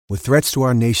With threats to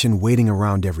our nation waiting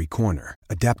around every corner,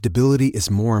 adaptability is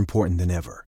more important than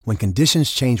ever. When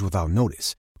conditions change without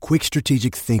notice, quick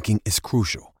strategic thinking is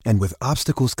crucial. And with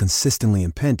obstacles consistently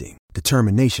impending,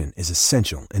 determination is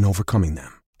essential in overcoming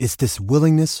them. It's this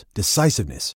willingness,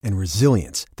 decisiveness, and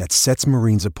resilience that sets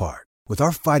Marines apart. With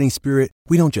our fighting spirit,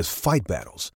 we don't just fight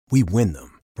battles, we win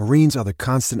them. Marines are the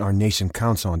constant our nation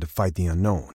counts on to fight the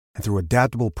unknown. And through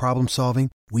adaptable problem solving,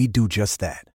 we do just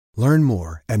that. Learn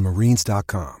more at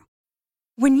marines.com.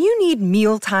 When you need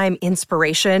mealtime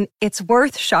inspiration, it's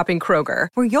worth shopping Kroger,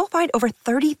 where you'll find over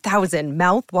 30,000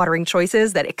 mouth-watering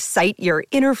choices that excite your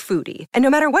inner foodie. And no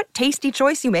matter what tasty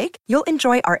choice you make, you'll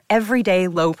enjoy our everyday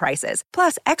low prices,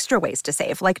 plus extra ways to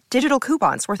save, like digital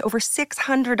coupons worth over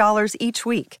 $600 each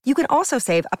week. You can also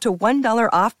save up to $1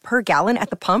 off per gallon at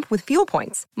the pump with fuel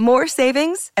points. More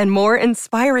savings and more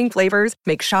inspiring flavors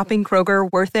make shopping Kroger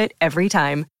worth it every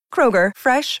time. Kroger,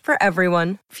 fresh for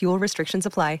everyone. Fuel restrictions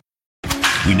apply.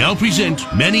 We now present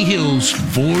Manny Hill's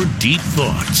 4 Deep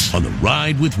Thoughts on the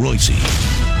Ride with Royce.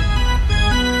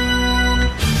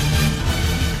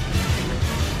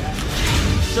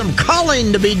 Some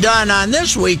culling to be done on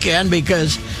this weekend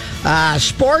because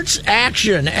sports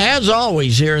action, as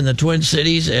always, here in the Twin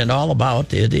Cities and all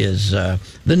about it is the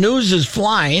news is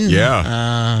flying.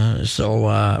 Yeah.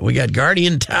 So we got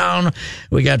Guardian Town,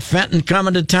 we got Fenton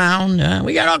coming to town,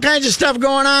 we got all kinds of stuff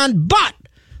going on, but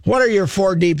what are your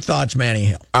 4 deep thoughts, Manny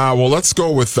Hill? Well, let's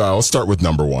go with, let's start with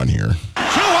number 1 here.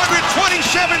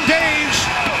 227 days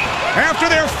after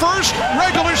their first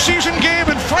regular season game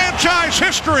in franchise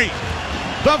history,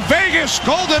 the Vegas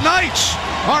Golden Knights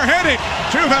are headed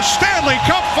to the Stanley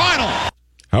Cup Final.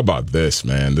 How about this,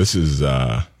 man? This is...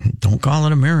 Don't call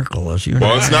it a miracle. Well, it's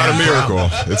not a miracle.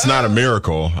 It's not a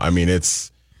miracle. I mean,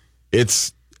 it's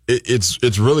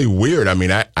really weird. I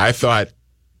mean, I thought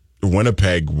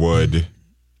Winnipeg would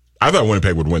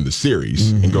win the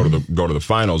series and go to the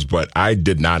finals, but I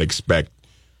did not expect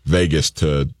Vegas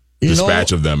to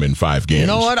dispatch of them in 5 games. You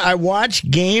know what? I watched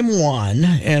game 1,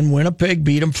 and Winnipeg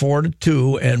beat them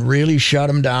 4-2 and really shut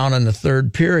them down in the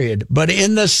third period. But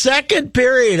in the second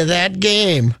period of that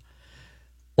game,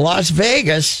 Las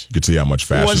Vegas you could see how much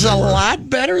faster was they a were. lot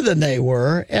better than they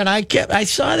were, and I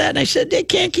saw that, and I said, they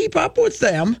can't keep up with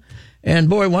them. And,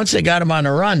 boy, once they got them on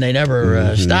the run, they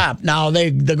never stopped. Now, the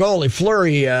goalie,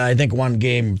 Fleury, I think, won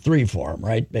game 3 for him,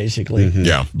 right, basically?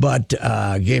 Yeah. But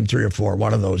game 3 or 4,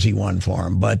 one of those he won for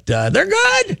him. But they're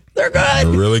good. They're good.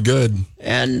 They're really good.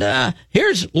 And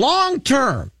here's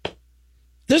long-term.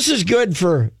 This is good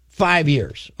for 5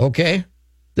 years, okay?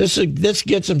 This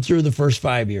gets them through the first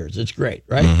 5 years. It's great,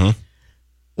 right?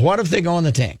 Mm-hmm. What if they go in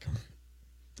the tank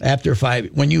after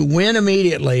 5? When you win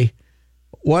immediately...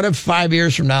 What if 5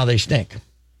 years from now they stink?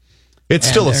 It's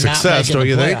still a success, don't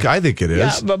you think? I think it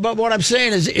is. Yeah, but what I'm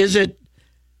saying is it...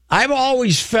 I've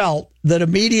always felt that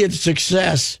immediate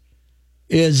success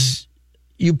is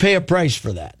you pay a price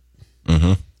for that.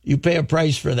 Mm-hmm. You pay a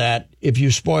price for that if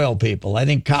you spoil people. I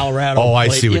think Colorado... I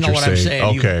see what you're I'm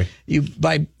saying. Okay. You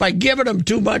by giving them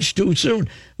too much too soon.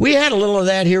 We had a little of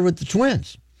that here with the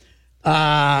Twins.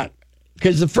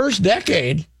 Because the first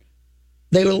decade...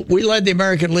 We led the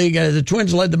American League. The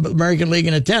Twins led the American League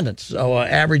in attendance, so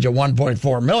average of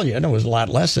 1.4 million. It was a lot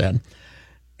less then,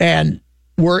 and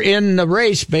we're in the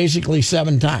race basically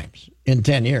 7 times in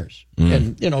 10 years.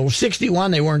 And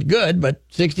 61 they weren't good, but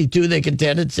 62 they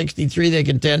contended, 63 they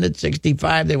contended,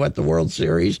 65 they went to the World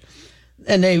Series,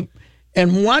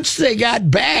 and once they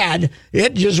got bad,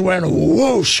 it just went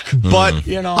whoosh. But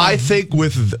I think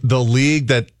with the league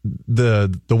that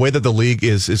the way that the league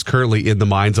is currently in the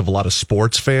minds of a lot of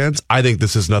sports fans, I think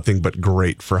this is nothing but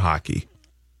great for hockey.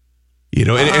 And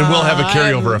we'll have a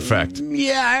carryover effect.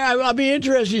 Yeah, I'll be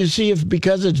interested to see if,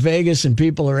 because it's Vegas and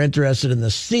people are interested in the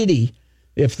city,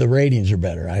 if the ratings are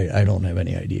better. I don't have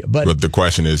any idea. But the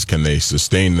question is, can they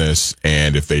sustain this?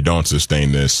 And if they don't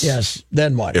sustain this, yes,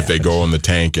 then what? If they go in the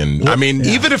tank and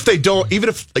even if they don't, even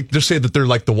if they're saying that they're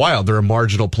like the Wild, they're a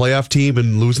marginal playoff team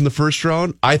and losing the first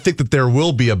round, I think that there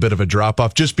will be a bit of a drop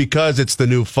off just because it's the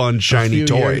new fun shiny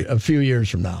toy. A few years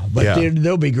from now, but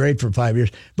they'll be great for 5 years.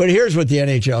 But here's what the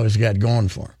NHL has got going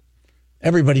for them.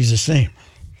 Everybody's the same.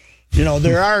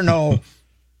 There are no.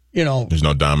 There's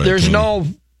no dominant.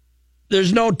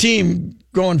 There's no team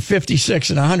going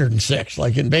 56 and 106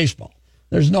 like in baseball.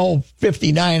 There's no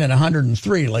 59 and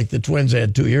 103 like the Twins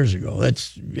had 2 years ago.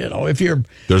 That's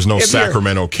there's no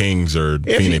Sacramento Kings or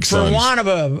Phoenix Suns. For want of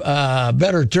a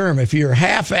better term, if you're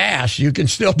half-assed, you can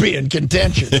still be in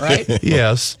contention, right?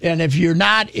 Yes. And if you're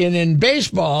not in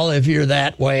baseball, if you're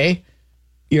that way,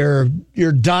 you're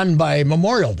done by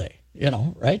Memorial Day.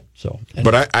 right? So,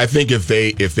 but I think if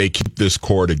they keep this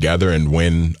core together and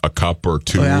win a cup or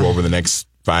two over the next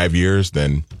 5 years,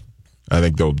 then I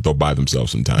think they'll buy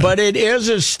themselves some time. But it is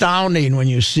astounding when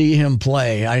you see him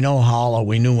play. I know Holla,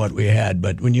 we knew what we had,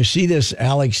 but when you see this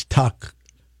Alex Tuch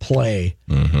play,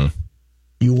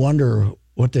 you wonder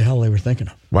what the hell they were thinking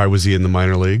of. Why was he in the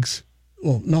minor leagues?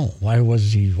 Well, no. Why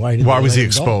was he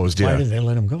exposed? Why Yeah. did they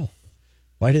let him go?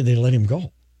 Why did they let him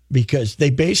go? Because they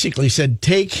basically said,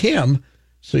 take him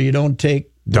so you don't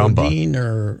take Dumba. Brodin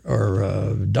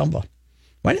or Dumba.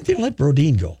 Why didn't they let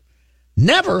Brodin go?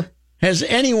 Never has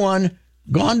anyone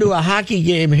gone to a hockey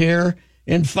game here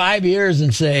in 5 years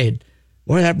and said,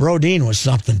 boy, that Brodin was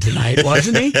something tonight,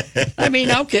 wasn't he? I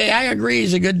mean, okay, I agree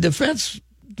he's a good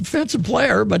defensive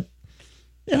player, but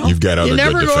You've got other you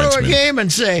never good go to a defensemen. game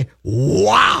and say,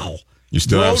 wow. You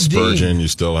still have Brodin. Spurgeon, you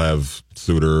still have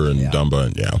Suter and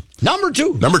Dumba, and Number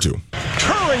two.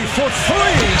 Curry for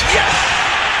three. Yes!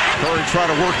 Curry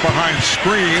trying to work behind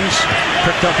screens.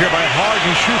 Picked up here by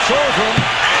Harden. Shoots over him.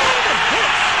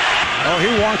 Oh,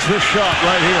 he wants this shot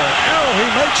right here. Oh, he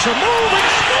makes a move and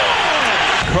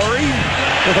scores! Curry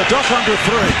with a duck under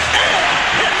three.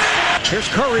 Here's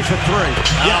Curry for three.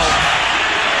 Yes.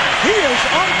 He is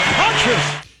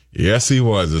unconscious. Yes, he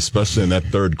was, especially in that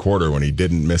third quarter when he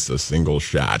didn't miss a single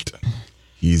shot.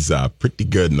 He's pretty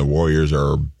good, and the Warriors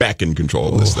are back in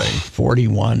control of this thing.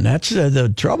 41. That's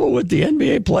the trouble with the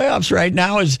NBA playoffs right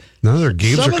now is None of their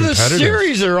games some are of the competitive.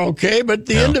 series are okay, but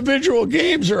the individual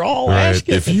games are all ass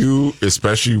If you,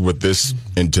 especially with this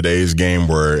in today's game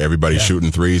where everybody's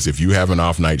shooting threes, if you have an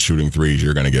off night shooting threes,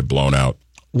 you're going to get blown out.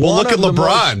 Well, look at of the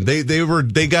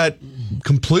LeBron. They got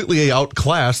completely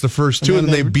outclassed the first two, and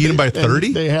then they beat him by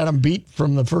 30. They had them beat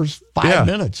from the first 5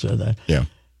 minutes of that. Yeah.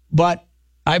 But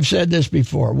I've said this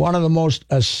before. One of the most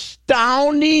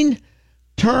astounding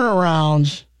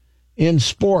turnarounds in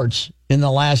sports in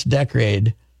the last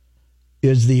decade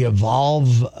is the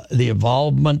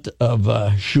evolvement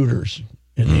of shooters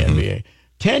in the NBA.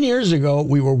 10 years ago,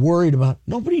 we were worried about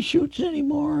nobody shoots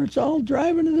anymore. It's all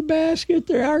driving to the basket.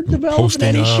 They aren't developing Posting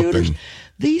any up shooters. and-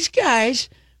 These guys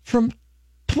from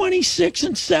 26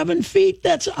 and 7 feet,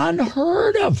 that's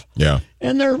unheard of. Yeah.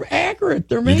 And they're accurate.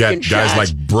 They're You making got guys shots.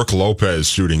 like Brooke Lopez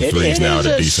shooting threes now at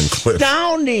a decent clip. It's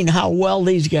astounding how well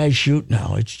these guys shoot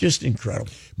now. It's just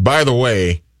incredible. By the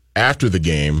way, after the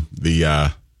game,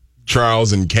 the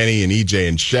Charles and Kenny and EJ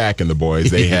and Shaq and the boys,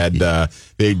 they had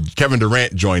Kevin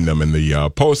Durant joined them in the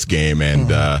post game,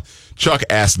 and Chuck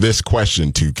asked this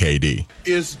question to KD.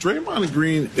 Is Draymond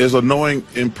Green as annoying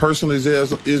in person as he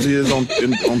is on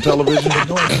television?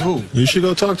 Who? You should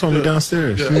go talk to him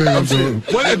downstairs.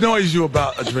 What annoys you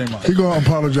about Draymond? He gonna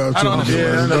apologize to him.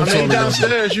 Yeah,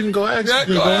 downstairs. You can go ask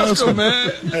him. Go ask him,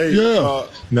 man. Hey, Yeah.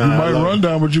 You might run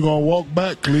down, but you're gonna walk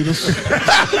back, Cletus.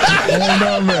 On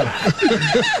down there.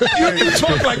 You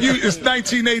talk like it's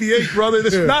 1988, brother.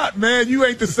 It's not, man. You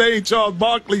ain't the same Charles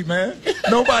Barkley, man.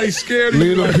 Nobody's scared of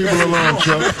Leave you. them people alone,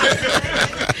 Chuck.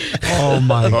 Oh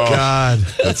my God!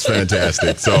 That's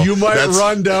fantastic. So You might that's-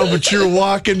 run down, but you're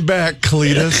walking back,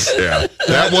 Cletus. Yeah,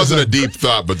 that wasn't a deep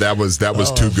thought, but that was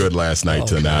too good last night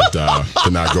to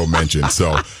not go mention.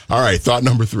 So, all right, thought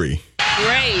number 3.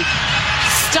 Gray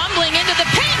stumbling into the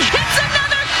paint, hits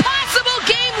another possible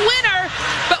game winner,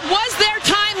 but was there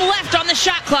time left on the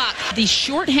shot clock? The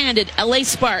shorthanded LA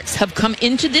Sparks have come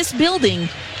into this building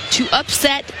to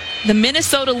upset the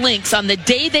Minnesota Lynx on the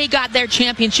day they got their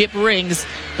championship rings.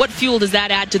 What fuel does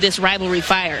that add to this rivalry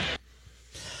fire?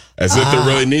 As if there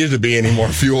really needed to be any more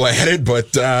fuel added,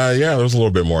 but there was a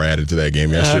little bit more added to that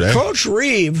game yesterday. Coach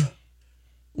Reeve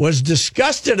was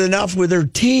disgusted enough with her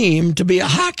team to be a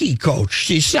hockey coach.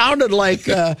 She sounded like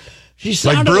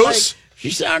Bruce?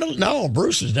 No,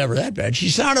 Bruce was never that bad. She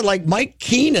sounded like Mike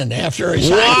Keenan after his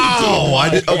Wow,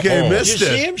 hockey team. I Did missed you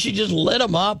see it. him? She just lit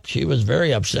him up. She was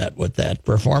very upset with that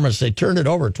performance. They turned it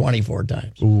over 24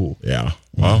 times. Ooh, yeah.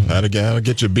 Well, that'll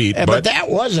get you beat. Yeah, but that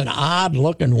was an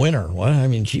odd-looking winner. Well, I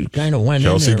mean, she kind of went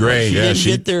Chelsea in there. Gray, She yeah, didn't she-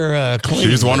 get there clean. She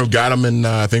was the one who got him in,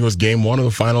 I think it was game 1 of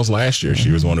the finals last year. She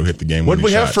was the one who hit the game What winning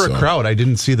did we have shot, for so. a crowd? I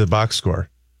didn't see the box score.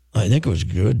 I think it was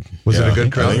good. Was it a I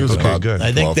good crowd? think it was Okay, about good.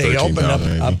 I think 12, they opened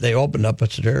 13,000 up. They opened up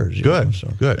upstairs. you know, Good, so.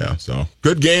 good. Yeah, so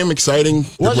good game, exciting.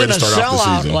 Good way Wasn't to a start off the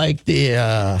sellout season. like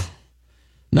the.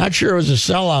 Not sure it was a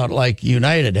sellout like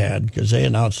United had because they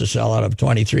announced a sellout of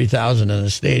 23,000 in a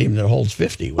stadium that holds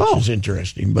 50, which is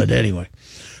interesting. But anyway,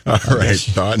 All right,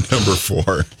 thought number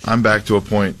 4. I'm back to a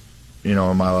point, in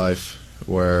my life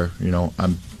where,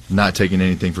 I'm not taking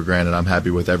anything for granted. I'm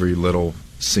happy with every little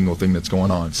single thing that's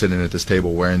going on. Sitting at this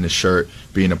table, wearing this shirt,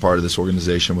 being a part of this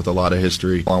organization with a lot of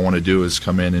history. All I want to do is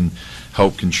come in and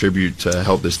help contribute to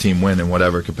help this team win in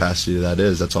whatever capacity that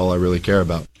is. That's all I really care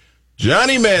about.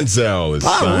 Johnny Manziel is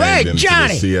signed into the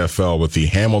CFL with the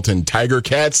Hamilton Tiger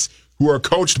Cats, who are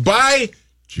coached by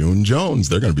June Jones.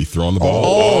 They're going to be throwing the ball.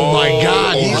 Oh my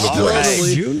God.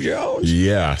 He's June Jones.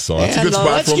 Yeah, so that's a good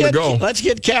spot for him to go. Let's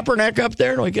get Kaepernick up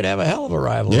there, and we could have a hell of a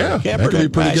rivalry. Yeah, that could be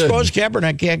pretty good. I suppose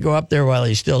Kaepernick can't go up there while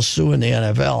he's still suing the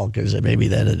NFL, because maybe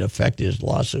that would affect his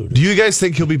lawsuit. Do you guys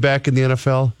think he'll be back in the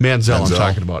NFL? Manziel. I'm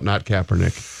talking about, not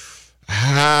Kaepernick.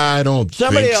 I don't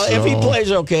think so. If he plays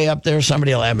okay up there,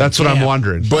 somebody will have him. That's what I'm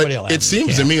wondering. But it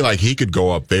seems to me like he could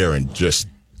go up there and just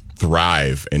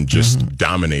thrive and just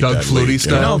dominate Doug that Flutie league.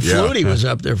 style? Flutie was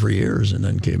up there for years and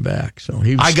then came back. So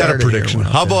I got a prediction.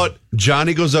 How about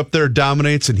Johnny goes up there,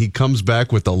 dominates, and he comes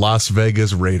back with the Las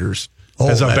Vegas Raiders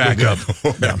as a backup?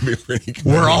 That'd be pretty good.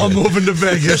 We're all moving to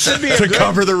Vegas to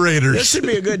cover the Raiders. This would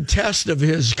be a good test of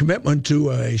his commitment to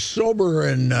a sober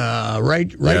and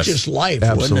righteous life.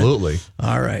 Absolutely. Wouldn't it?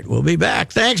 All right. We'll be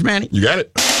back. Thanks, Manny. You got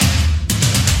it.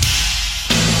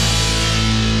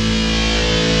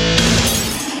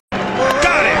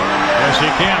 He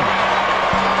can.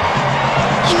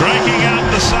 Striking out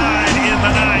the side in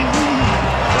the ninth.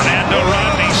 Fernando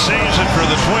Rodney saves it for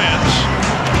the Twins.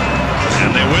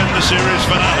 And they win the series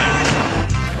finale.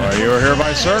 Well, you were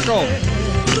hereby circled.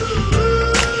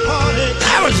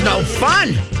 That was no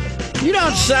fun. You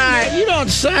don't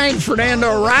sign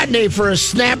Fernando Rodney for a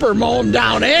snapper mown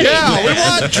down inning. Yeah, we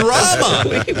want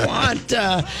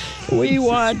drama. we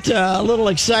want a little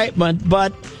excitement,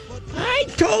 but I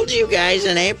told you guys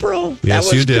in April. Yes,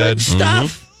 that was you did. Good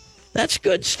stuff. That's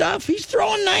good stuff. He's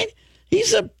throwing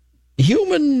he's a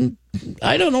human.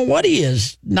 I don't know what he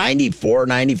is. 94,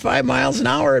 95 miles an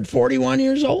hour at 41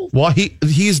 years old. Well,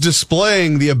 he's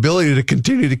displaying the ability to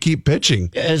continue to keep pitching.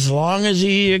 As long as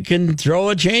he can throw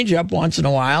a changeup once in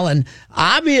a while. And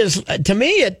to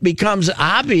me, it becomes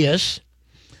obvious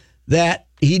that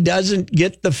he doesn't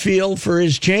get the feel for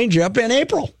his changeup in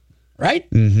April. Right?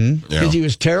 Mm-hmm. Because he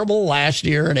was terrible last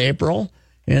year in April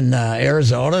in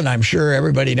Arizona, and I'm sure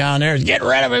everybody down there is getting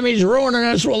rid of him. He's ruining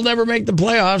us. We'll never make the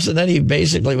playoffs. And then he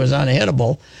basically was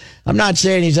unhittable. I'm not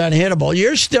saying he's unhittable.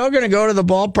 You're still going to go to the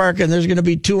ballpark, and there's going to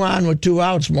be 2 on with 2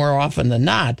 outs more often than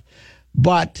not.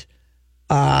 But,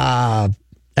 he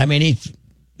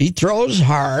throws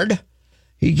hard.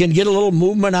 He can get a little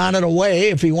movement on it away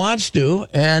if he wants to,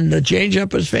 and the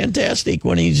changeup is fantastic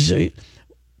when he's...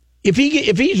 If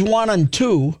he's 1 and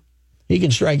 2, he can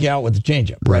strike you out with the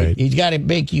changeup. Right? He's got to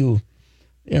make you,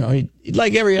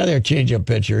 like every other changeup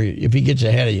pitcher. If he gets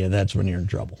ahead of you, that's when you're in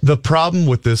trouble. The problem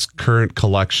with this current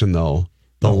collection, though,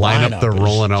 the lineup they're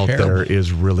rolling out there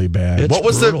is really bad. What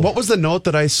was the note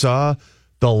that I saw?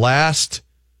 The last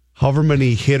however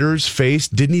many hitters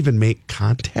faced didn't even make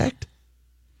contact.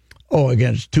 Oh,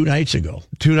 against 2 nights ago.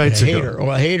 2 nights ago.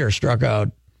 Hader struck out.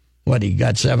 He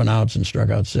got 7 outs and struck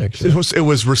out 6. It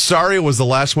was Rosario was the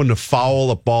last one to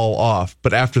foul a ball off,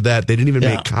 but after that they didn't even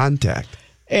make contact.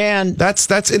 And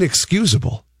that's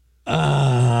inexcusable.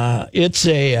 It's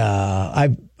I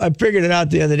figured it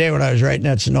out the other day when I was writing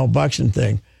that Sano Buxton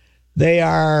thing. They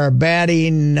are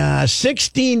batting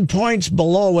 16 points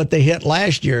below what they hit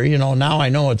last year. Now I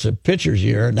know it's a pitcher's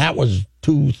year, and that was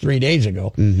 2-3 days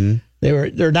ago. Mm-hmm.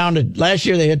 They're down to, last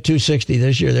year they hit 260.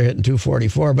 This year they're hitting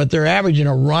 244, but they're averaging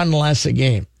a run less a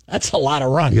game. That's a lot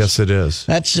of runs. Yes, it is.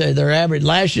 That's their average.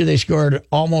 Last year they scored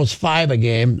almost 5 a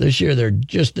game. This year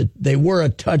they were a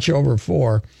touch over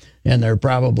 4, and they're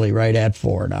probably right at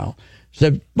 4 now.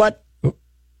 So, but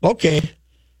okay,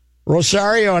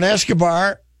 Rosario and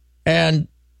Escobar and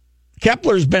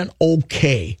Kepler's been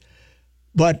okay,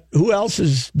 but who else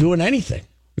is doing anything?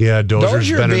 Yeah,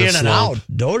 Dozier being an out.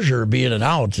 Dozier being an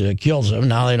out kills them.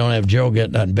 Now they don't have Joe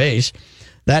getting on base.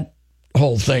 That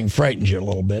whole thing frightens you a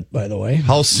little bit, by the way.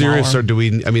 How serious is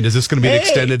this going to be an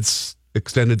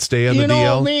extended stay on the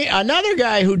DL? Another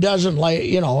guy who doesn't like,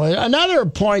 another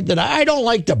point that I don't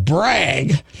like to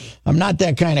brag. I'm not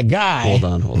that kind of guy. Hold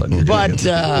on.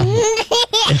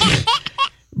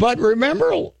 But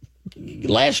remember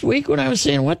last week when I was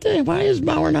saying, why is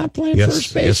Bauer not playing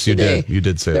first base yes, today? You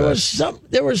did say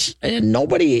that. And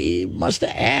nobody must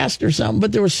have asked or something,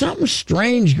 but there was something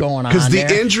strange going on. Because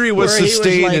the injury was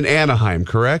sustained in Anaheim,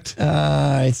 correct?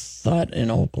 I thought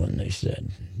in Oakland, they said.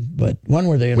 But when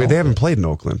were they in Oakland? They haven't played in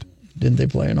Oakland. Didn't they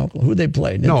play in Oakland? Who'd they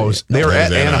play? They were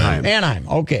at Anaheim. Anaheim,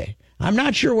 okay. I'm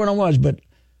not sure when it was, but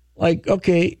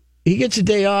okay. he gets a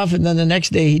day off, and then the next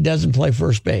day he doesn't play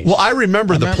first base. Well, I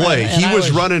remember the play. He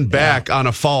was running back on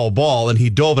a foul ball, and he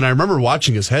dove, and I remember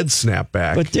watching his head snap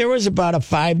back. But there was about a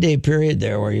 5-day period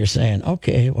there where you're saying,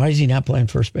 okay, why is he not playing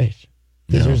first base?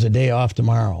 Because there's a day off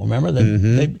tomorrow. Remember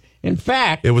that? In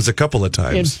fact, it was a couple of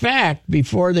times. In fact,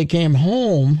 before they came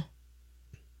home,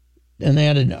 and they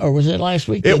had or was it last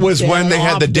week? It was when they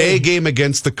had the day game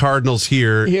against the Cardinals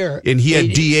here, and he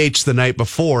had DH the night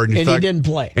before, and he didn't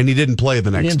play. And he didn't play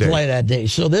the next day. He didn't play that day.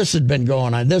 So this had been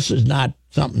going on. This is not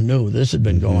something new. This had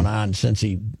been going on since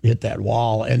he hit that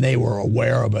wall, and they were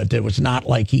aware of it. It was not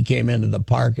like he came into the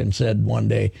park and said one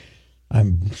day,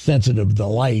 I'm sensitive to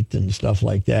light and stuff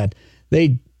like that.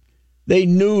 They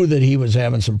knew that he was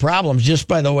having some problems just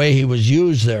by the way he was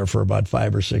used there for about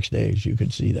 5 or 6 days. You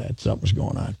could see that something was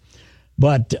going on.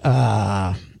 But,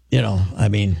 wow,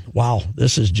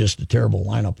 this is just a terrible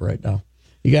lineup right now.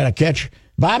 You got to catch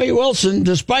Bobby Wilson,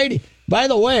 by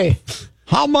the way,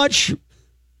 how much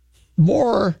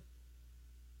more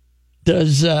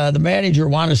does the manager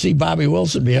want to see Bobby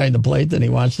Wilson behind the plate than he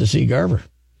wants to see Garver?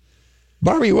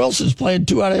 Bobby Wilson's playing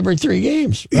 2 out of every 3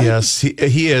 games. Right? Yes,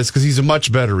 he is, because he's a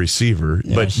much better receiver.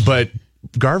 Yes. But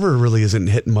Garver really isn't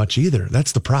hitting much either.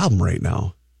 That's the problem right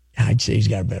now. I'd say he's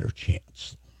got a better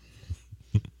chance.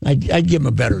 I'd give him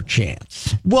a better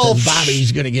chance. Well,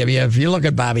 Bobby's going to give you. If you look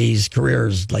at Bobby's career,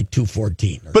 is like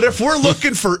 214. But if we're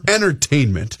looking for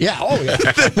entertainment, then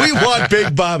we want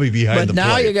Big Bobby behind the plate. But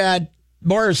now you got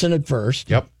Morrison at first.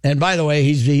 Yep. And by the way,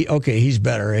 he's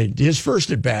better. His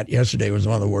first at bat yesterday was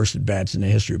one of the worst at bats in the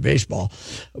history of baseball.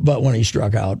 But when he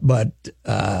struck out, but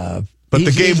the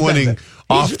game-winning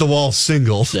off-the-wall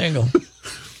single.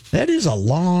 That is a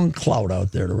long cloud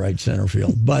out there to right center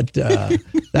field. But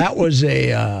that was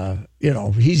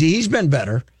he's been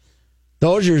better.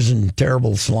 Dozier's in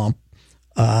terrible slump.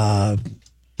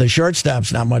 The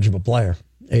shortstop's not much of a player.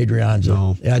 Adrianza.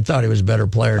 No. I thought he was a better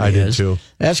player than he is. I did too.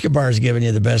 Escobar's giving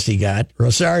you the best he got.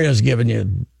 Rosario's giving you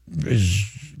is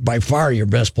by far your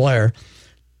best player.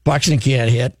 Buxton can't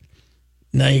hit.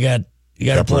 Now you got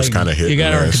to play. Kind of hit. You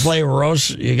got to play Rose.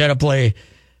 You got to play.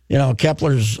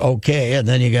 Kepler's okay, and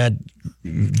then you got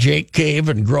Jake Cave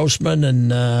and Grossman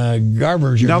and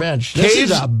Garver's your bench. This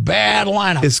is a bad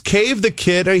lineup. Is Cave the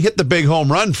kid? He hit the big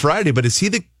home run Friday, but is he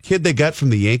the kid they got from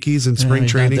the Yankees in spring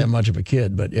training? Not that much of a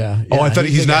kid, but yeah. I thought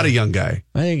he's not a young guy.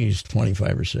 I think he's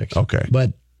 25 or 6. Okay,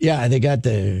 but yeah, they got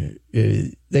him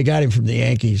from the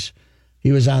Yankees.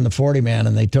 He was on the 40-man,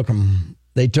 and they took him.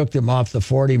 They took them off the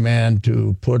 40-man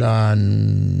to put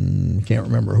on. Can't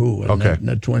remember who. And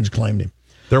the Twins claimed him.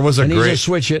 He's a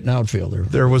switch hitting outfielder.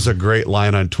 There was a great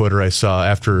line on Twitter I saw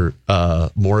after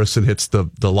Morrison hits the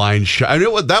line shot. I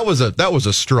mean, that was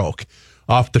a stroke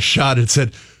off the shot. It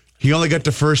said he only got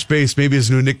to first base. Maybe his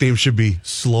new nickname should be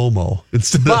Slow-Mo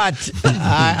instead. But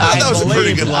that was a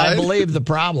pretty good line. I believe the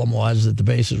problem was that the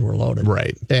bases were loaded,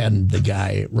 right, and the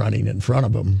guy running in front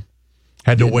of him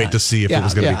had to wait to see if it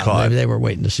was going to be caught. They were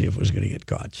waiting to see if it was going to get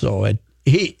caught. So it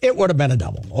would have been a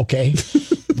double, okay,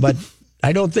 but.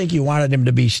 I don't think you wanted him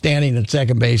to be standing at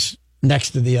second base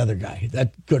next to the other guy.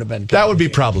 That could have been. That would be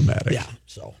problematic. Yeah.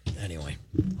 So anyway,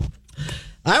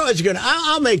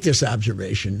 I'll make this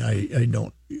observation. I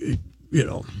don't,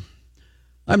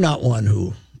 I'm not one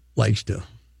who likes to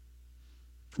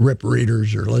rip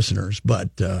readers or listeners, but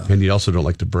and you also don't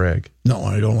like to brag. No,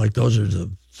 I don't like those. Are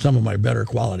some of my better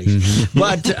qualities. Mm-hmm.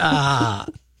 But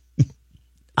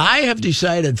I have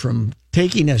decided from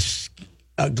taking a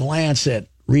glance at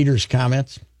readers'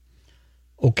 comments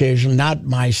occasionally, not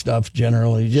my stuff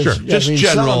generally, just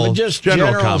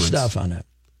general comments. Stuff on it.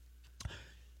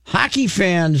 Hockey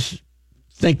fans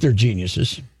think they're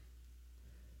geniuses.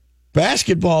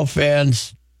 Basketball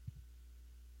fans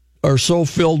are so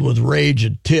filled with rage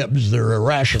at Tibbs they're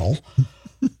irrational.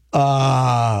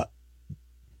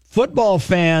 Football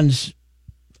fans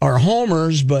are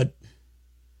homers, but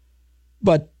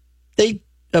they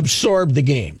absorb the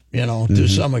game, to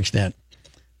some extent.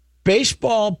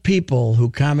 Baseball people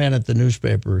who comment at the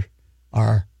newspaper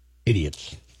are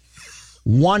idiots.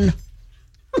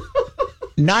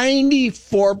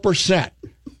 94%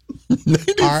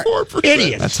 are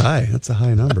idiots. That's high. That's a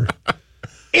high number.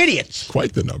 Idiots.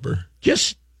 Quite the number.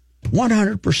 Just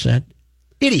 100%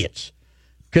 idiots.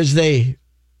 Because they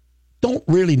don't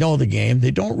really know the game.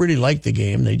 They don't really like the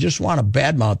game. They just want to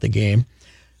badmouth the game.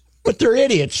 But they're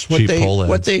idiots.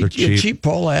 Cheap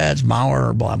poll ads,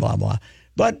 Mauer, blah, blah, blah.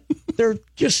 But they're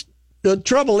just, the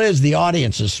trouble is the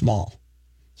audience is small.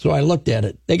 So I looked at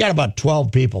it. They got about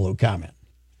 12 people who comment.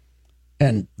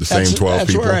 And the same 12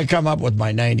 that's where I come up with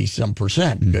my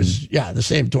 90-some%. Because, the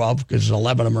same 12, because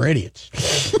 11 of them are idiots.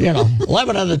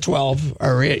 11 of the 12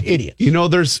 are idiots.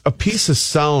 There's a piece of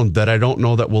sound that I don't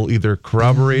know that will either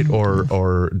corroborate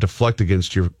or deflect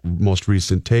against your most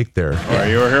recent take there.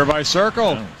 You were here by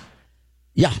circle.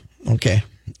 Yeah. Okay.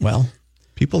 Well,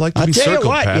 people like to be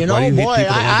circled. I'll tell you what,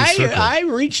 Pat. boy, I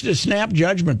reached a snap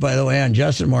judgment, by the way, on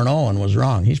Justin Morneau and was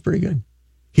wrong. He's pretty good.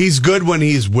 He's good when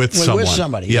he's with someone. With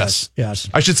somebody, yes.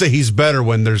 I should say he's better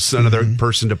when there's another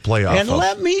person to play off of. And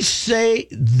let me say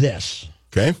this.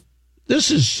 Okay.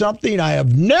 This is something I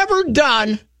have never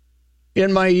done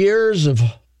in my years of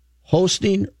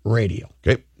hosting radio.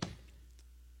 Okay.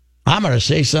 I'm going to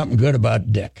say something good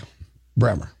about Dick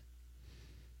Bremer.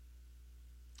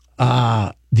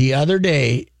 The other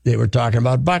day, they were talking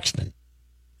about Buxton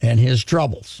and his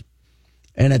troubles.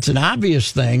 And it's an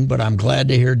obvious thing, but I'm glad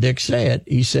to hear Dick say it.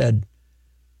 He said,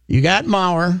 you got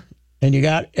Maurer and you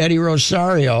got Eddie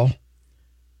Rosario,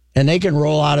 and they can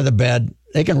roll out of the bed.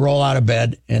 They can roll out of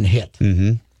bed and hit.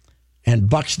 Mm-hmm. And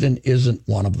Buxton isn't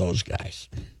one of those guys.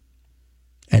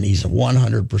 And he's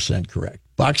 100% correct.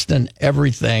 Buxton,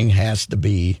 everything has to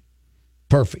be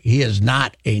perfect. He is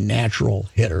not a natural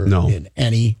hitter in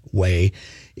any way.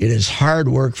 It is hard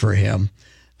work for him.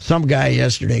 Some guy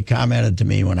yesterday commented to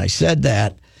me when I said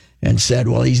that and said,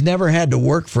 well, he's never had to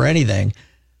work for anything,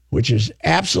 which is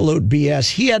absolute BS.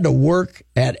 He had to work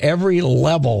at every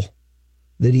level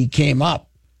that he came up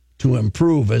to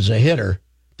improve as a hitter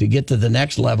to get to the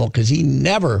next level, because he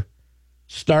never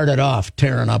started off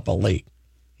tearing up a league.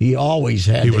 He always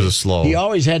had He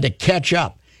always had to catch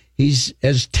up. He's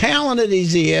as talented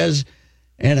as he is,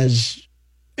 and as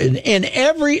in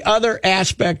every other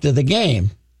aspect of the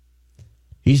game,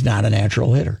 he's not a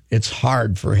natural hitter. It's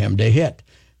hard for him to hit.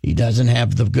 He doesn't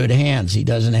have the good hands. He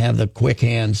doesn't have the quick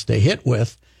hands to hit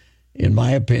with, in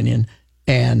my opinion.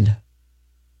 And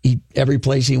every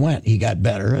place he went, he got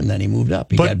better, and then he moved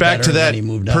up. But back to that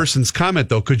person's comment,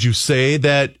 though, could you say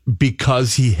that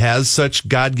because he has such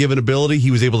God-given ability, he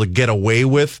was able to get away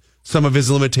with some of his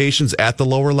limitations at the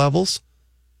lower levels?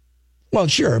 Well,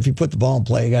 sure. If you put the ball in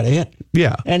play, you got to hit.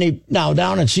 Yeah. And now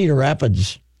down in Cedar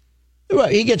Rapids, well,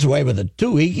 he gets away with it,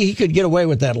 too. He could get away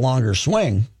with that longer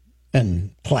swing and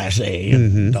Class A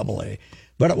and Double A.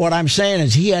 But what I'm saying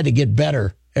is he had to get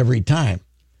better every time,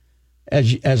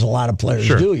 as a lot of players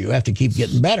do. You have to keep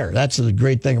getting better. That's the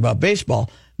great thing about baseball.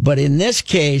 But in this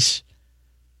case,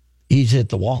 he's hit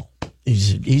the wall.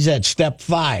 He's at step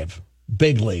 5,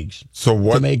 big leagues,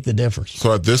 to make the difference.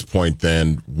 So at this point,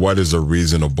 then, what is a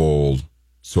reasonable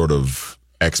sort of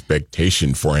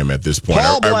expectation for him at this point?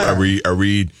 Are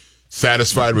we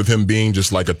satisfied with him being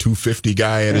just like a 250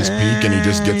 guy at his peak, and he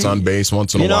just gets on base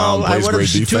once in a while and plays great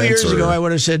defense? 2 years ago, I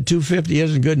would have said 250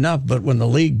 isn't good enough, but when the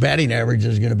league batting average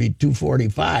is going to be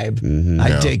 245,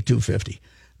 I'd take 250.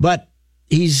 But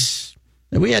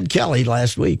we had Kelly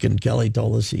last week, and Kelly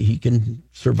told us he can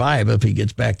survive if he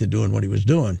gets back to doing what he was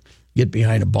doing. Get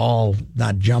behind a ball,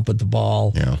 not jump at the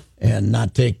ball, and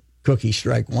not take cookie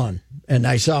strike one. And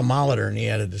I saw Molitor, and he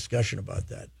had a discussion about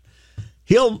that.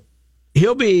 He'll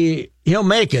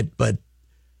make it, but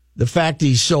the fact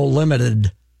he's so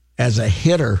limited as a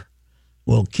hitter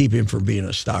will keep him from being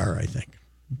a star, I think.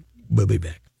 We'll be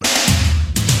back.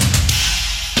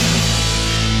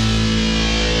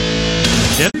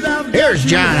 Here's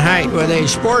John Haidt with a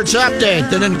sports update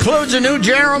that includes a new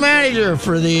general manager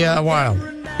for the Wild.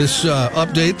 This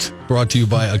update brought to you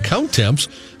by Account Temps.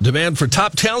 Demand for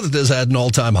top talent is at an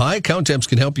all-time high. Account Temps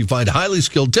can help you find highly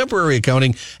skilled temporary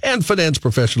accounting and finance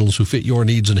professionals who fit your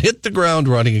needs and hit the ground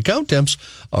running. Account Temps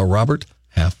are Robert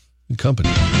Half and Company.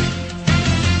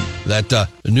 That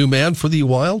new man for the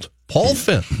Wild, Paul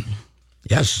Fenton.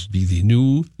 Yes. Be the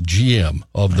new GM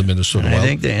of the Minnesota Wild. I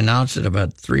think they announced it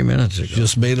about 3 minutes ago.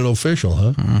 Just made it official,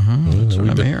 huh? Mm-hmm. That's what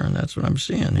I'm hearing. That's what I'm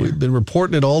seeing. We've been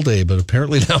reporting it all day, but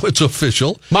apparently now it's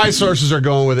official. My sources are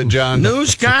going with it, John.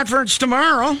 News conference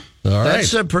tomorrow. All right.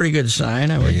 That's a pretty good sign,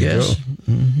 I would guess.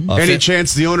 Mm-hmm. Any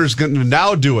chance the owner's going to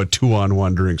now do a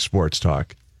 2-on-1 during sports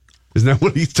talk? Isn't that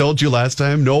what he told you last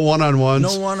time? No one-on-ones?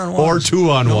 No one-on-ones. Or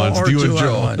 2-on-ones. No, or you and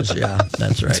Joe. Yeah,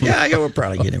 that's right. Yeah, we'll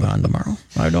probably get him on tomorrow.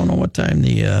 I don't know what time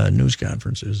the news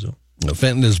conference is, though.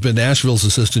 Fenton has been Nashville's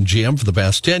assistant GM for the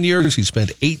past 10 years. He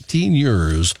spent 18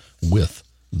 years with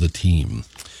the team.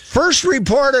 First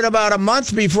reported about a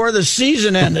month before the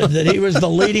season ended that he was the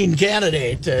leading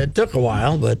candidate. It took a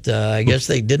while, but I guess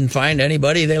they didn't find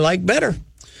anybody they liked better.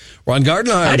 Ron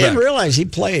Gardenhire. I didn't realize he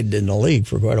played in the league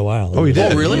for quite a while. Oh, he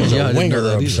did? Oh, really? He was a winger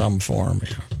of some form.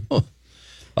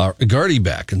 Gardy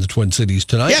back in the Twin Cities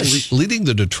tonight, yes. Leading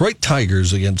the Detroit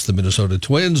Tigers against the Minnesota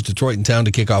Twins. Detroit in town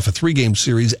to kick off a 3-game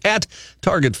series at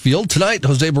Target Field. Tonight,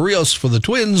 Jose Barrios for the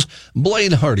Twins.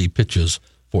 Blaine Hardy pitches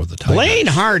for the Tigers. Blaine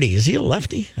Hardy, is he a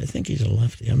lefty? I think he's a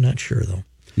lefty. I'm not sure, though.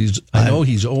 I know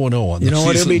he's 0-0 on the season. You know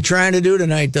what he'll be trying to do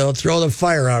tonight, though? Throw the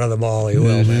fire out of the ball. He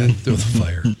will, man. Throw the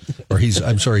fire. Or he's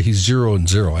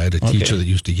 0-0. I had a teacher that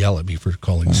used to yell at me for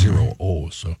calling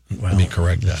 0-0, so let me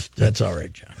correct that. That's all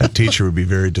right, John. That teacher would be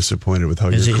very disappointed with how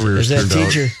your career has turned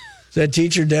out. Is that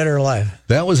teacher dead or alive?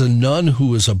 That was a nun who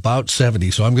was about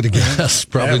 70, so I'm going to guess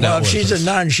probably not. Well, if she's a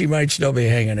nun, she might still be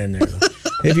hanging in there.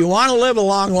 If you want to live a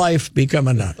long life, become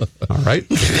a nun. All right.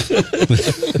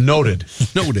 Noted.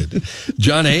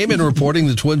 John Heyman reporting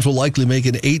the Twins will likely make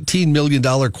an $18 million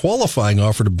qualifying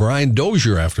offer to Brian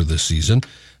Dozier after this season.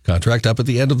 Contract up at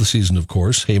the end of the season, of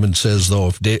course. Heyman says,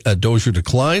 though, if Dozier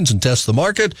declines and tests the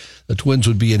market, the Twins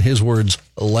would be, in his words,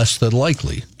 less than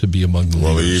likely to be among the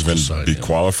Will leaders. he even be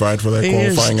qualified for that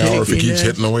qualifying hour if he keeps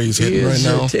hitting the way he's hitting right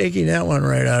now? Taking that one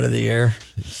right out of the air.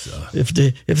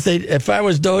 If I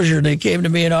was Dozier and they came to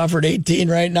me and offered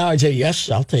 18 right now, I'd say, yes,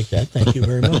 I'll take that. Thank you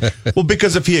very much. Well,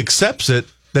 because if he accepts it,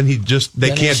 then they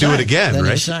can't do it again, then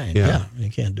right? Yeah, they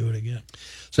can't do it again.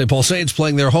 St. Paul Saints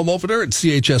playing their home opener at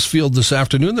CHS Field this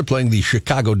afternoon. They're playing the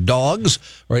Chicago Dogs.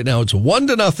 Right now it's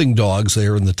 1-0 Dogs. They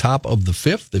are in the top of the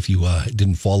fifth. If you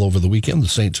didn't fall over the weekend, the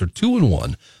Saints are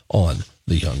 2-1 on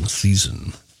the young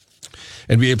season.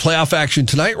 NBA playoff action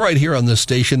tonight right here on this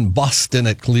station. Boston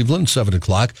at Cleveland, 7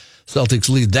 o'clock. Celtics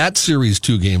lead that series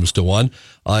 2-1.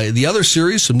 The other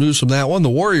series, some news from that one. The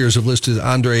Warriors have listed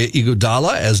Andre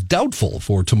Iguodala as doubtful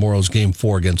for tomorrow's Game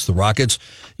 4 against the Rockets.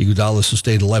 Iguodala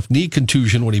sustained a left knee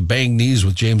contusion when he banged knees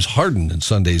with James Harden in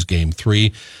Sunday's Game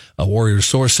 3. A Warriors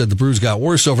source said the bruise got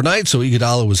worse overnight, so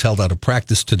Iguodala was held out of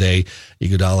practice today.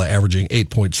 Iguodala averaging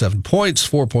 8.7 points,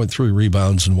 4.3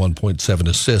 rebounds, and 1.7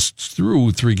 assists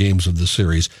through 3 games of the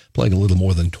series, playing a little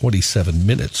more than 27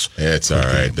 minutes. It's all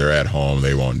right. They're at home.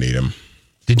 They won't need him.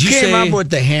 Did you came up with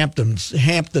the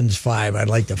Hamptons 5? I'd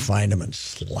like to find them and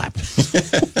slap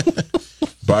them.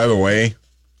 By the way,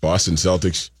 Boston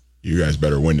Celtics, you guys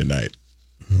better win tonight.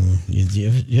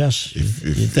 Yes. You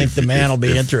think the man will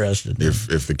be interested.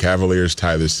 If the Cavaliers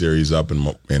tie this series up and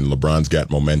LeBron's got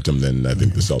momentum, then I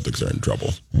think the Celtics are in trouble.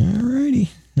 All righty.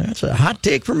 That's a hot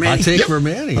take for Manny. Hot take for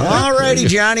Manny. All righty,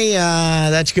 Johnny.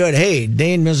 That's good. Hey,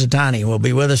 Dane Mizutani will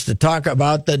be with us to talk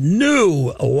about the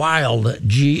new Wild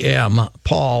GM,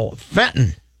 Paul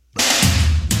Fenton.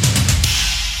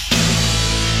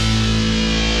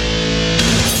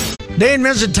 Dane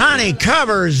Mizutani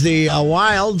covers the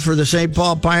Wild for the St.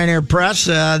 Paul Pioneer Press.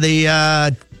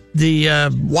 The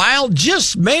Wild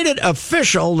just made it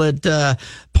official that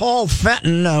Paul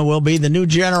Fenton will be the new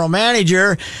general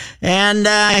manager, and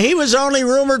he was only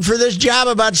rumored for this job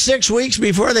about 6 weeks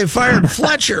before they fired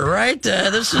Fletcher. Right?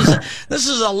 This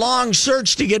is a long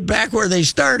search to get back where they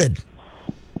started.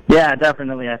 Yeah,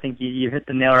 definitely. I think you hit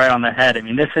the nail right on the head. I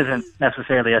mean, this isn't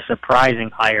necessarily a surprising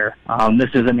hire.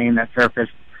 This is a name that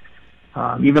surfaced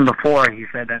even before he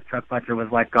said that Chuck Fletcher was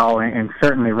let go, and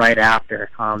certainly right after.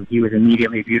 He was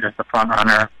immediately viewed as the front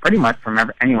runner, pretty much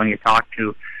from anyone you talked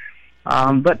to.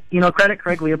 But, credit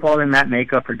Craig Leopold and Matt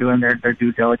Maka for doing their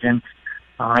due diligence.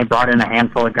 I brought in a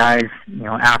handful of guys,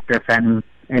 after Fenton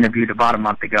interviewed about a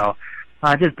month ago.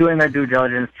 Just doing their due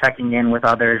diligence, checking in with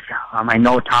others. I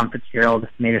know Tom Fitzgerald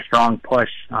made a strong push,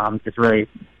 just really,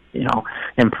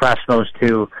 impress those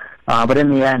two. But in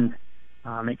the end,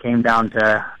 it came down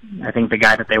to, I think, the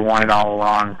guy that they wanted all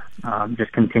along,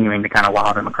 just continuing to kind of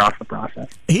wow them across the process.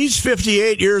 He's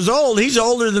 58 years old. He's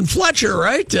older than Fletcher,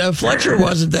 right? Fletcher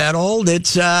wasn't that old.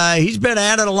 He's been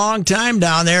at it a long time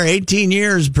down there, 18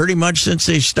 years pretty much since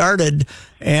they started,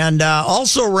 and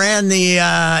also ran the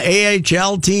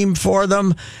AHL team for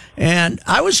them. And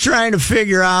I was trying to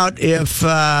figure out if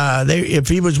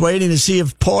he was waiting to see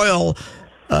if Poyle.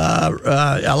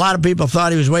 A lot of people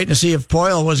thought he was waiting to see if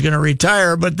Poyle was going to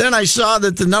retire, but then I saw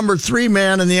that the number 3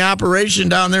 man in the operation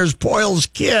down there is Poyle's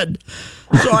kid.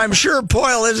 So I'm sure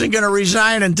Poyle isn't going to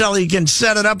resign until he can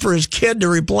set it up for his kid to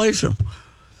replace him.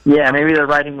 Yeah, maybe the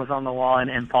writing was on the wall,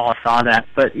 and Paul saw that.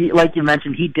 But like you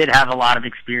mentioned, he did have a lot of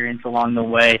experience along the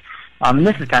way. And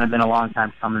this has kind of been a long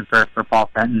time coming for Paul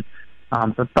Fenton.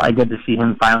 So it's probably good to see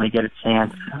him finally get a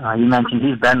chance. You mentioned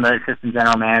he's been the assistant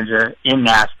general manager in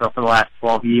Nashville for the last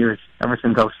 12 years, ever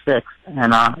since 2006.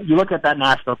 And you look at that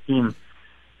Nashville team,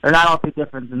 they're not all too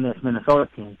different than this Minnesota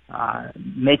team.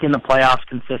 Making the playoffs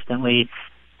consistently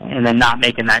and then not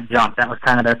making that jump. That was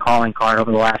kind of their calling card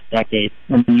over the last decade.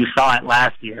 And you saw it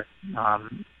last year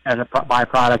as a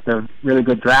byproduct of really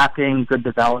good drafting, good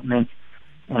development,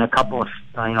 and a couple of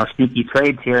sneaky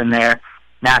trades here and there.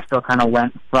 Nashville kind of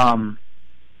went from,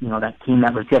 that team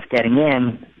that was just getting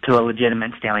in to a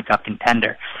legitimate Stanley Cup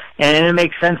contender. And it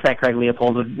makes sense that Craig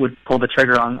Leopold would pull the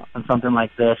trigger on something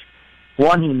like this.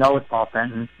 one, he knows Paul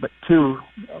Fenton, but two,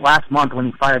 last month when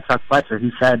he fired Chuck Fletcher,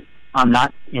 he said, I'm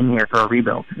not in here for a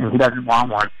rebuild, and he doesn't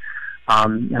want one.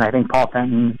 And I think Paul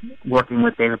Fenton, working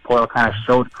with David Poile, kind of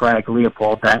showed Craig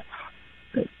Leopold that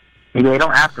maybe they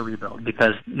don't have to rebuild,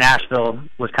 because Nashville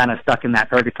was kind of stuck in that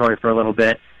purgatory for a little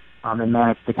bit, and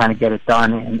managed to kind of get it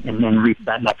done and then reach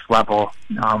that next level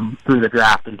through the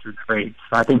draft and through trades.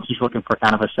 So I think he's looking for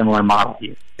kind of a similar model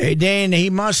here. Hey, Dane, he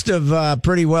must have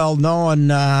pretty well known.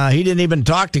 He didn't even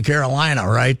talk to Carolina,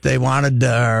 right? They wanted,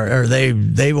 or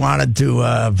they wanted to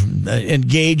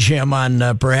engage him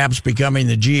on perhaps becoming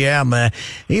the GM.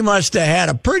 He must have had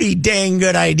a pretty dang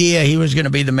good idea he was going to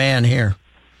be the man here.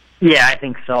 Yeah, I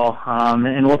think so.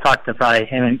 And we'll talk to probably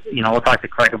him, and we'll talk to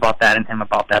Craig about that and him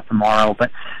about that tomorrow.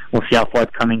 But we'll see how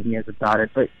forthcoming he is about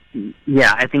it. But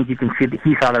yeah, I think you can see that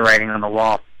he saw the writing on the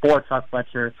wall for Chuck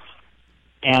Fletcher,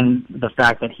 and the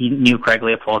fact that he knew Craig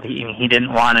Leopold. He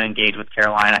didn't want to engage with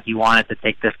Carolina. He wanted to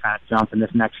take this kind of jump and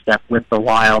this next step with the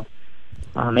Wild.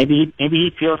 Maybe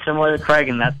he feels similar to Craig,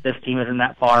 and that this team isn't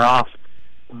that far off.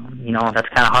 That's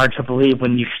kind of hard to believe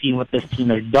when you've seen what this team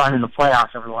has done in the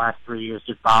playoffs over the last 3 years,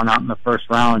 just bowing out in the first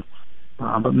round.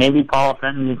 But maybe Paul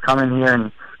Fenton can come in here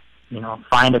and,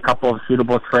 find a couple of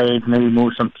suitable trades, maybe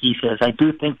move some pieces. I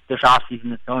do think this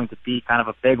offseason is going to be kind of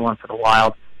a big one for the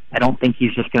Wild. I don't think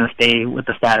he's just going to stay with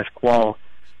the status quo.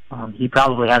 He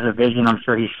probably has a vision. I'm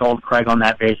sure he sold Craig on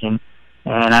that vision.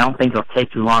 And I don't think it'll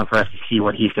take too long for us to see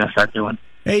what he's going to start doing.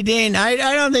 Hey, Dean, I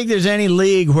don't think there's any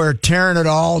league where tearing it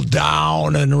all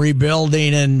down and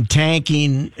rebuilding and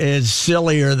tanking is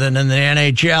sillier than in the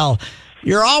NHL.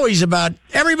 You're always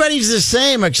everybody's the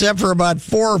same except for about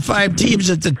 4 or 5 teams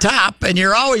at the top, and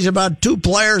you're always about 2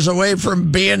 players away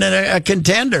from being a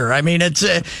contender. I mean, it's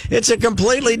a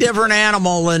completely different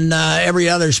animal than every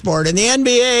other sport. In the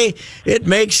NBA, it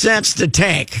makes sense to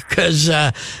tank because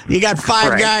you got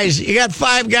 5 guys. You got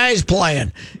 5 guys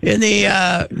playing. In the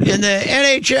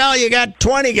NHL, you got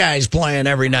 20 guys playing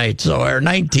every night, or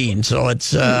 19. So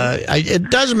it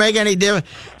doesn't make any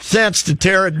sense to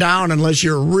tear it down unless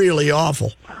you're really awful.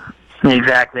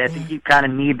 Exactly. I think you kind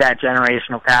of need that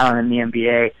generational talent in the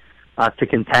NBA to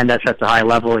contend at such a high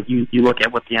level. You look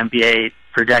at what the NBA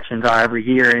projections are every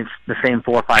year, and it's the same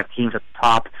 4 or 5 teams at the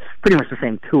top, pretty much the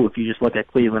same 2 if you just look at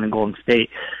Cleveland and Golden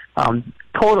State.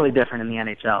 Totally different in the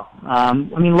NHL.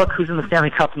 Look who's in the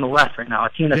Stanley Cup in the West right now, a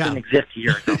team that didn't exist a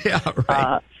year ago. Yeah,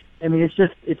 right.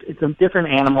 It's a different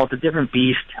animal. It's a different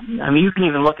beast. You can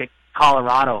even look at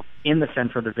Colorado in the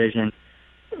Central Division.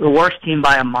 The worst team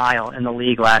by a mile in the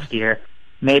league last year,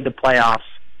 made the playoffs.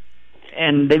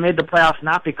 And they made the playoffs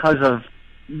not because of,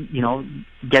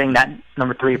 getting that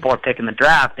number 3 or 4 pick in the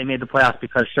draft. They made the playoffs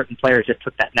because certain players just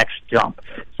took that next jump.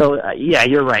 So, yeah,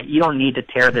 you're right. You don't need to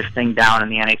tear this thing down in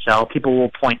the NHL. People will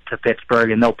point to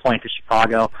Pittsburgh and they'll point to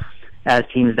Chicago as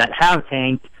teams that have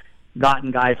tanked,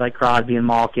 gotten guys like Crosby and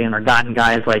Malkin, or gotten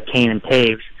guys like Kane and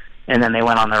Taves, and then they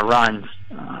went on their runs.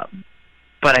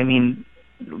 But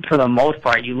for the most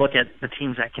part, you look at the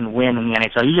teams that can win in the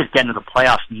NHL. You just get into the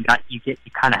playoffs and you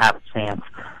kind of have a chance.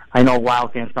 I know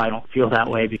Wild fans probably don't feel that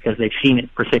way because they've seen it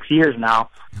for 6 years now,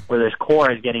 where this core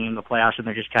is getting into the playoffs and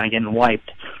they're just kind of getting wiped.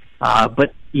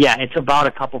 But yeah, it's about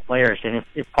a couple players, and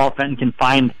if Paul Fenton can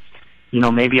find,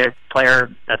 maybe a player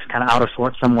that's kind of out of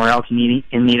sorts somewhere else in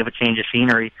need of a change of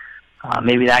scenery,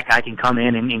 maybe that guy can come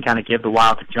in and kind of give the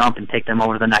Wild a jump and take them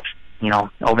over the next,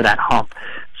 over that hump.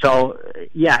 So,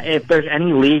 yeah, if there's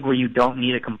any league where you don't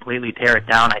need to completely tear it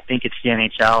down, I think it's the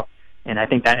NHL, and I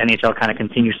think that NHL kind of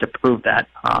continues to prove that,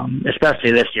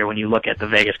 especially this year when you look at the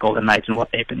Vegas Golden Knights and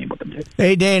what they've been able to do.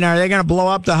 Hey, Dane, are they going to blow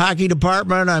up the hockey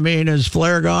department? Is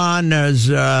Flair gone?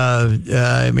 What are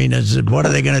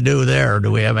they going to do there?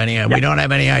 Do we have any? We don't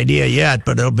have any idea yet,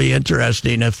 but it'll be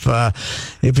interesting if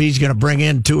he's going to bring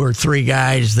in 2 or 3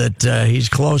 guys that he's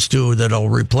close to that'll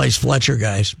replace Fletcher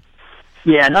guys.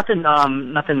 Yeah,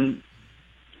 nothing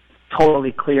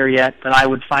totally clear yet, but I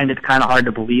would find it kind of hard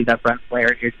to believe that Brent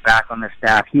Flair is back on the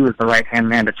staff. He was the right-hand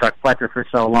man to Chuck Fletcher for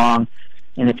so long,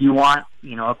 and if you want,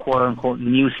 a quote-unquote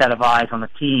new set of eyes on the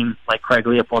team, like Craig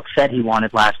Leopold said he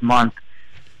wanted last month,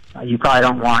 you probably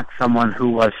don't want someone who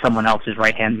was someone else's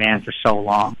right-hand man for so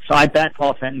long. So I bet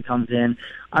Paul Fenton comes in.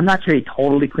 I'm not sure he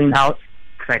totally cleaned out,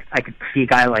 because I could see a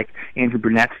guy like Andrew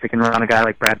Brunette sticking around, a guy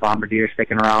like Brad Bombardier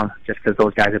sticking around, just because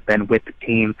those guys have been with the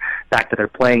team back to their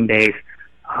playing days.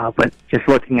 But just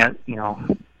looking at,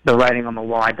 the writing on the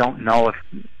wall, I don't know if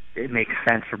it makes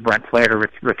sense for Brent Flair to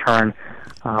return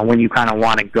when you kind of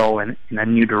want to go in a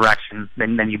new direction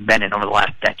than you've been in over the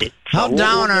last decade. How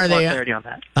down are they?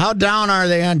 How down are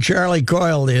they on Charlie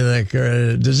Coyle, do you think?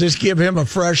 Does this give him a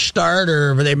fresh start,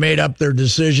 or have they made up their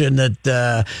decision that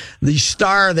the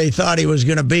star they thought he was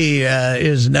going to be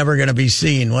is never going to be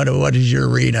seen? What is your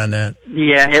read on that?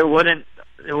 Yeah, it wouldn't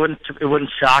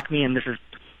shock me, and this is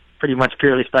pretty much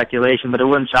purely speculation, but it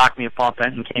wouldn't shock me if Paul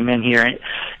Fenton came in here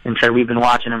and said, we've been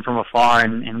watching him from afar,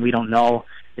 and we don't know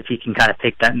if he can kind of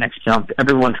take that next jump.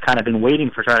 Everyone's kind of been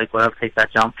waiting for Charlie Coyle to take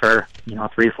that jump for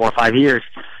 3, 4, 5 years,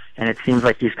 and it seems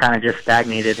like he's kind of just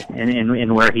stagnated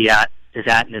in where he is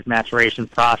at in his maturation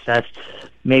process.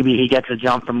 Maybe he gets a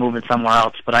jump from moving somewhere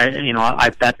else, but I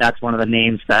bet that's one of the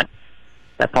names that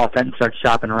Paul Fenton starts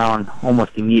shopping around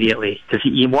almost immediately, because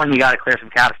you got to clear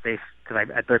some cap space, because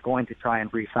they're going to try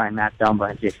and re-sign Matt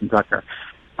Dumba and Jason Zucker.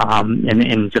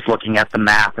 And just looking at the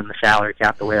math and the salary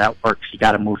cap, the way that works, you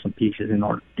got to move some pieces in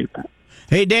order to do that.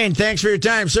 Hey, Dane, thanks for your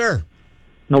time, sir.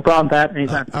 No problem, Pat.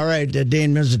 Anytime. All right,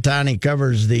 Dane Mizutani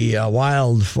covers the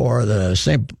Wild for the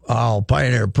St. Paul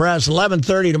Pioneer Press.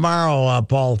 11:30 tomorrow,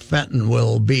 Paul Fenton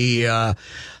will be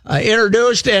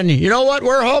introduced. And you know what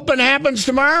we're hoping happens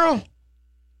tomorrow?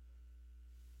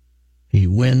 He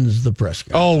wins the press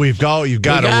conference. Oh, you've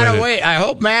got to wait. I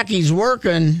hope Mackey's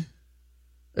working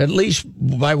at least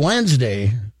by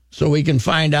Wednesday, so we can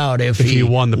find out if he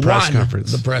won the press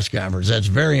conference. The press conference. That's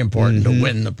very important to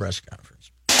win the press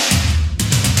conference.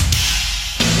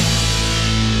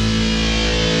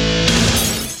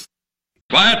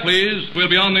 Quiet, please. We'll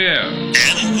be on the air.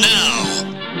 And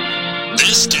now,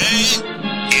 this day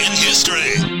in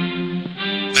history.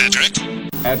 Patrick?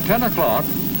 At 10 o'clock,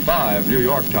 5 New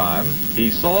York time, he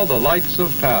saw the lights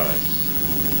of Paris.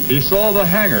 He saw the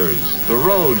hangars, the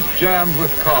roads jammed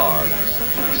with cars.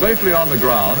 Safely on the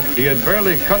ground, he had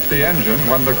barely cut the engine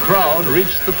when the crowd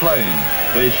reached the plane.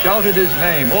 They shouted his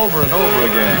name over and over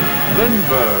again.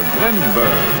 Lindbergh,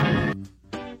 Lindbergh.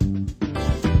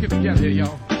 Get together here,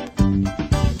 y'all.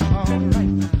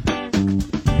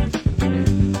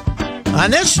 On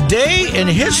this day in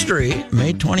history,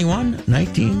 May 21,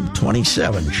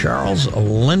 1927, Charles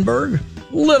Lindbergh,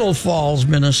 Little Falls,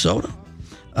 Minnesota,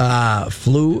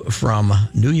 flew from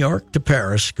New York to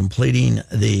Paris, completing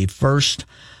the first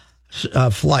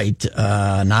flight,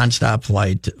 nonstop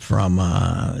flight from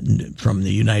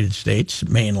the United States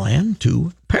mainland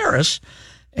to Paris.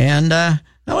 And that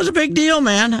was a big deal,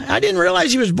 man. I didn't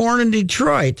realize he was born in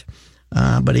Detroit,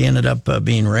 but he ended up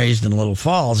being raised in Little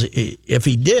Falls. If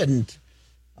he didn't,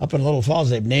 up in Little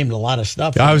Falls, they've named a lot of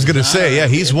stuff. I was going to say, yeah,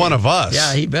 he's one of us.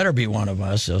 Yeah, he better be one of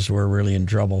us, else we're really in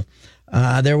trouble.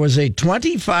 There was a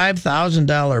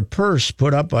 $25,000 purse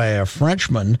put up by a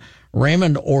Frenchman,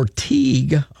 Raymond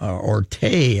Orteig,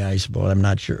 I suppose, I'm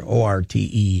not sure,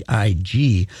 Orteig,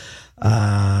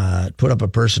 put up a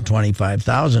purse of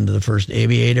 $25,000 to the first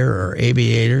aviator or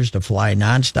aviators to fly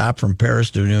nonstop from Paris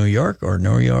to New York or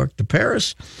New York to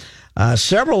Paris.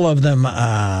 Several of them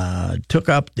took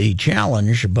up the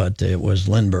challenge, but it was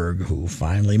Lindbergh who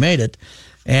finally made it.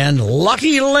 And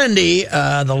Lucky Lindy,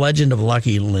 the legend of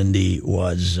Lucky Lindy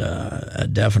was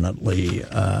definitely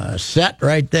set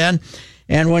right then.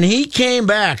 And when he came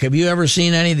back, have you ever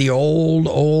seen any of the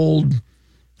old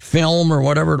film or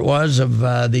whatever it was of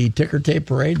the ticker tape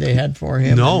parade they had for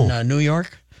him in New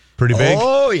York? Pretty big?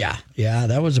 Oh, yeah. Yeah,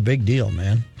 that was a big deal,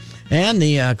 man. And,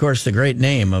 of course, the great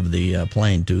name of the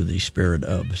plane, too, the Spirit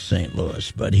of St.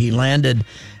 Louis. But he landed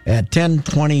at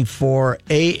 10:24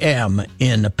 a.m.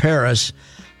 in Paris,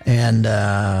 and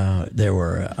there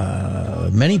were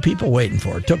many people waiting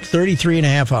for it. It took 33 and a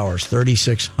half hours,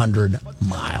 3,600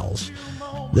 miles.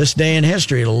 This day in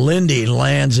history, Lindy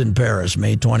lands in Paris,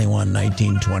 May 21,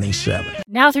 1927.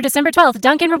 Now through December 12th,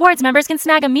 Dunkin' Rewards members can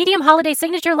snag a medium holiday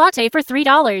signature latte for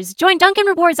 $3. Join Dunkin'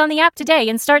 Rewards on the app today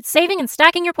and start saving and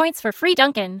stacking your points for free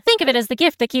Dunkin'. Think of it as the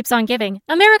gift that keeps on giving.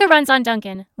 America runs on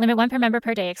Dunkin'. Limit 1 per member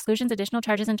per day. Exclusions, additional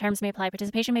charges, and terms may apply.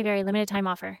 Participation may vary. Limited time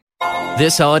offer.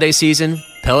 This holiday season,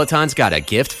 Peloton's got a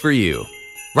gift for you.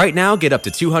 Right now, get up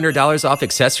to $200 off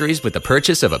accessories with the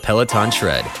purchase of a Peloton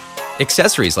Shred.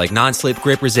 Accessories like non-slip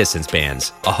grip resistance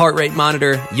bands, a heart rate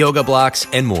monitor, yoga blocks,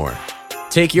 and more.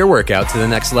 Take your workout to the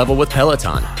next level with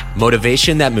Peloton.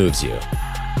 Motivation that moves you.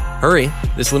 Hurry,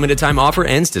 this limited time offer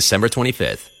ends December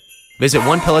 25th. Visit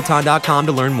onepeloton.com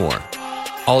to learn more.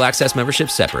 All access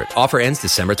membership separate. Offer ends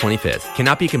December 25th.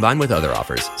 Cannot be combined with other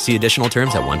offers. See additional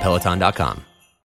terms at onepeloton.com.